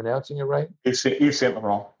 Am I pronouncing it right? Yves Saint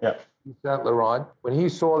Laurent, yeah. Yves Saint Laurent. When he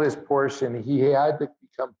sold his portion, he had to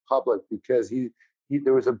become public, because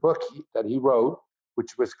there was a book that he wrote,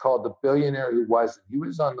 which was called The Billionaire Who Wasn't. He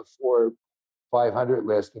was on the Forbes 500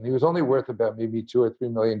 list, and he was only worth about maybe $2 or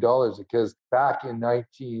 $3 million, because back in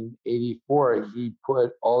 1984, he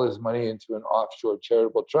put all his money into an offshore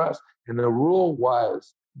charitable trust. And the rule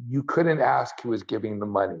was you couldn't ask who was giving the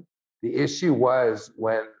money. The issue was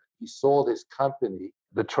when he sold his company,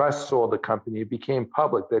 the trust sold the company, it became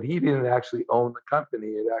public that he didn't actually own the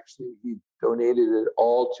company. He donated it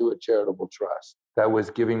all to a charitable trust that was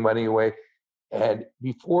giving money away. And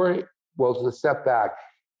to step back,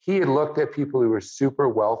 he had looked at people who were super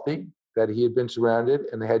wealthy, that he had been surrounded,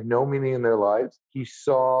 and they had no meaning in their lives. He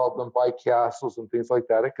saw them buy castles and things like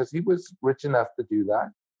that, because he was rich enough to do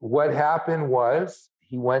that. What happened was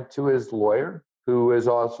he went to his lawyer, who is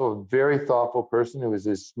also a very thoughtful person, who was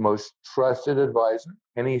his most trusted advisor.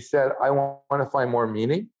 And he said, I want to find more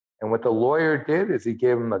meaning. And what the lawyer did is he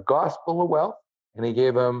gave him the Gospel of Wealth, and he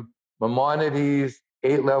gave him Maimonides'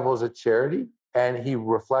 8 levels of charity. And he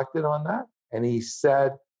reflected on that. And he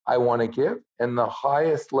said, I want to give. And the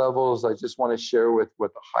highest levels, I just want to share with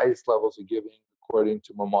what the highest levels of giving according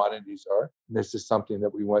to Maimonides are. And this is something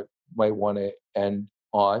that we might want to end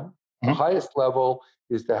on. Mm-hmm. The highest level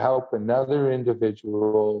is to help another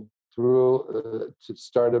individual through to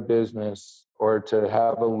start a business or to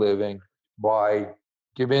have a living by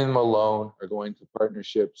giving them a loan or going to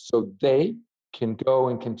partnerships so they can go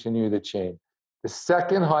and continue the chain. The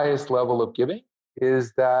second highest level of giving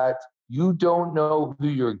is that you don't know who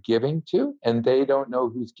you're giving to and they don't know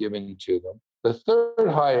who's giving to them. The third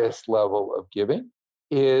highest level of giving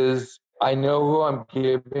is I know who I'm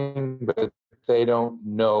giving, but they don't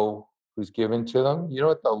know who's given to them. You know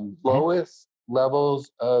what the lowest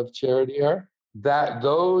levels of charity are? That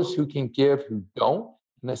those who can give who don't.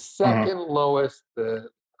 And the second lowest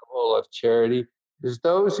level of charity is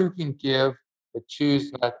those who can give but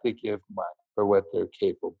choose not to give money for what they're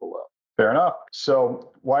capable of. Fair enough.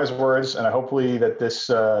 So wise words, and hopefully that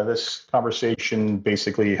this conversation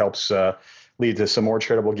basically helps lead to some more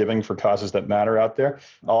charitable giving for causes that matter out there.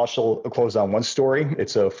 I'll also close on one story.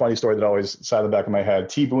 It's a funny story that always sat in the back of my head.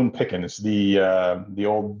 T. Boone Pickens, the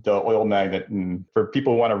old oil magnate, and for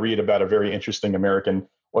people who want to read about a very interesting American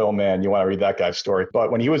oil man, you want to read that guy's story. But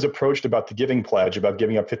when he was approached about the giving pledge, about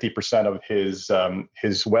giving up 50% of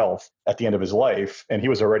his wealth at the end of his life, and he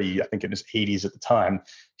was already, I think, in his 80s at the time,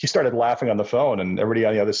 he started laughing on the phone, and everybody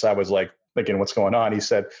on the other side was like thinking, what's going on? He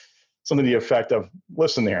said something to the effect of,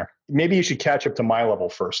 listen here, maybe you should catch up to my level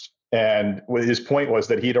first. And his point was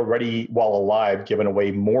that he'd already, while alive, given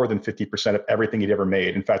away more than 50% of everything he'd ever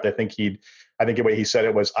made. In fact, I think the way he said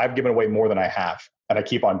it was, I've given away more than I have, and I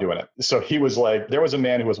keep on doing it. So he was like, there was a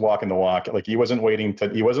man who was walking the walk. Like he wasn't waiting to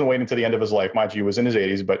the end of his life. Mind you, he was in his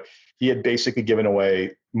 80s, but he had basically given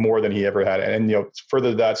away more than he ever had. And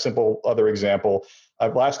further to that simple other example,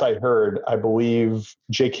 last I heard, I believe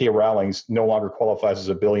J.K. Rowling no longer qualifies as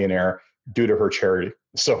a billionaire due to her charity.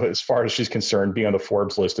 So as far as she's concerned, being on the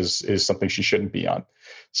Forbes list is something she shouldn't be on.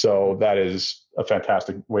 So that is a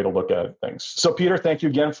fantastic way to look at things. So Peter, thank you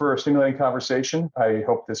again for a stimulating conversation. I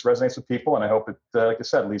hope this resonates with people, and I hope it, like I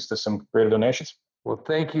said, leads to some greater donations. Well,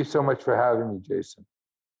 thank you so much for having me, Jason.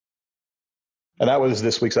 And that was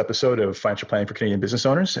this week's episode of Financial Planning for Canadian Business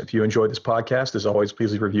Owners. If you enjoyed this podcast, as always,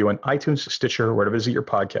 please leave a review on iTunes, Stitcher, or wherever visit your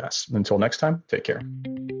podcasts. Until next time, take care.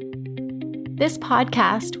 This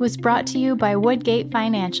podcast was brought to you by Woodgate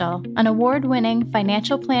Financial, an award-winning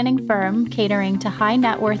financial planning firm catering to high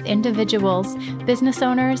net worth individuals, business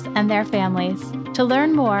owners, and their families. To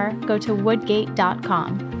learn more, go to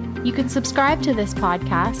woodgate.com. You can subscribe to this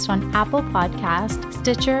podcast on Apple Podcast,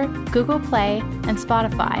 Stitcher, Google Play, and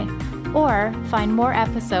Spotify, or find more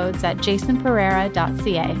episodes at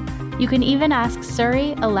jasonpereira.ca. You can even ask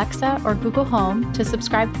Siri, Alexa, or Google Home to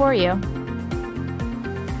subscribe for you.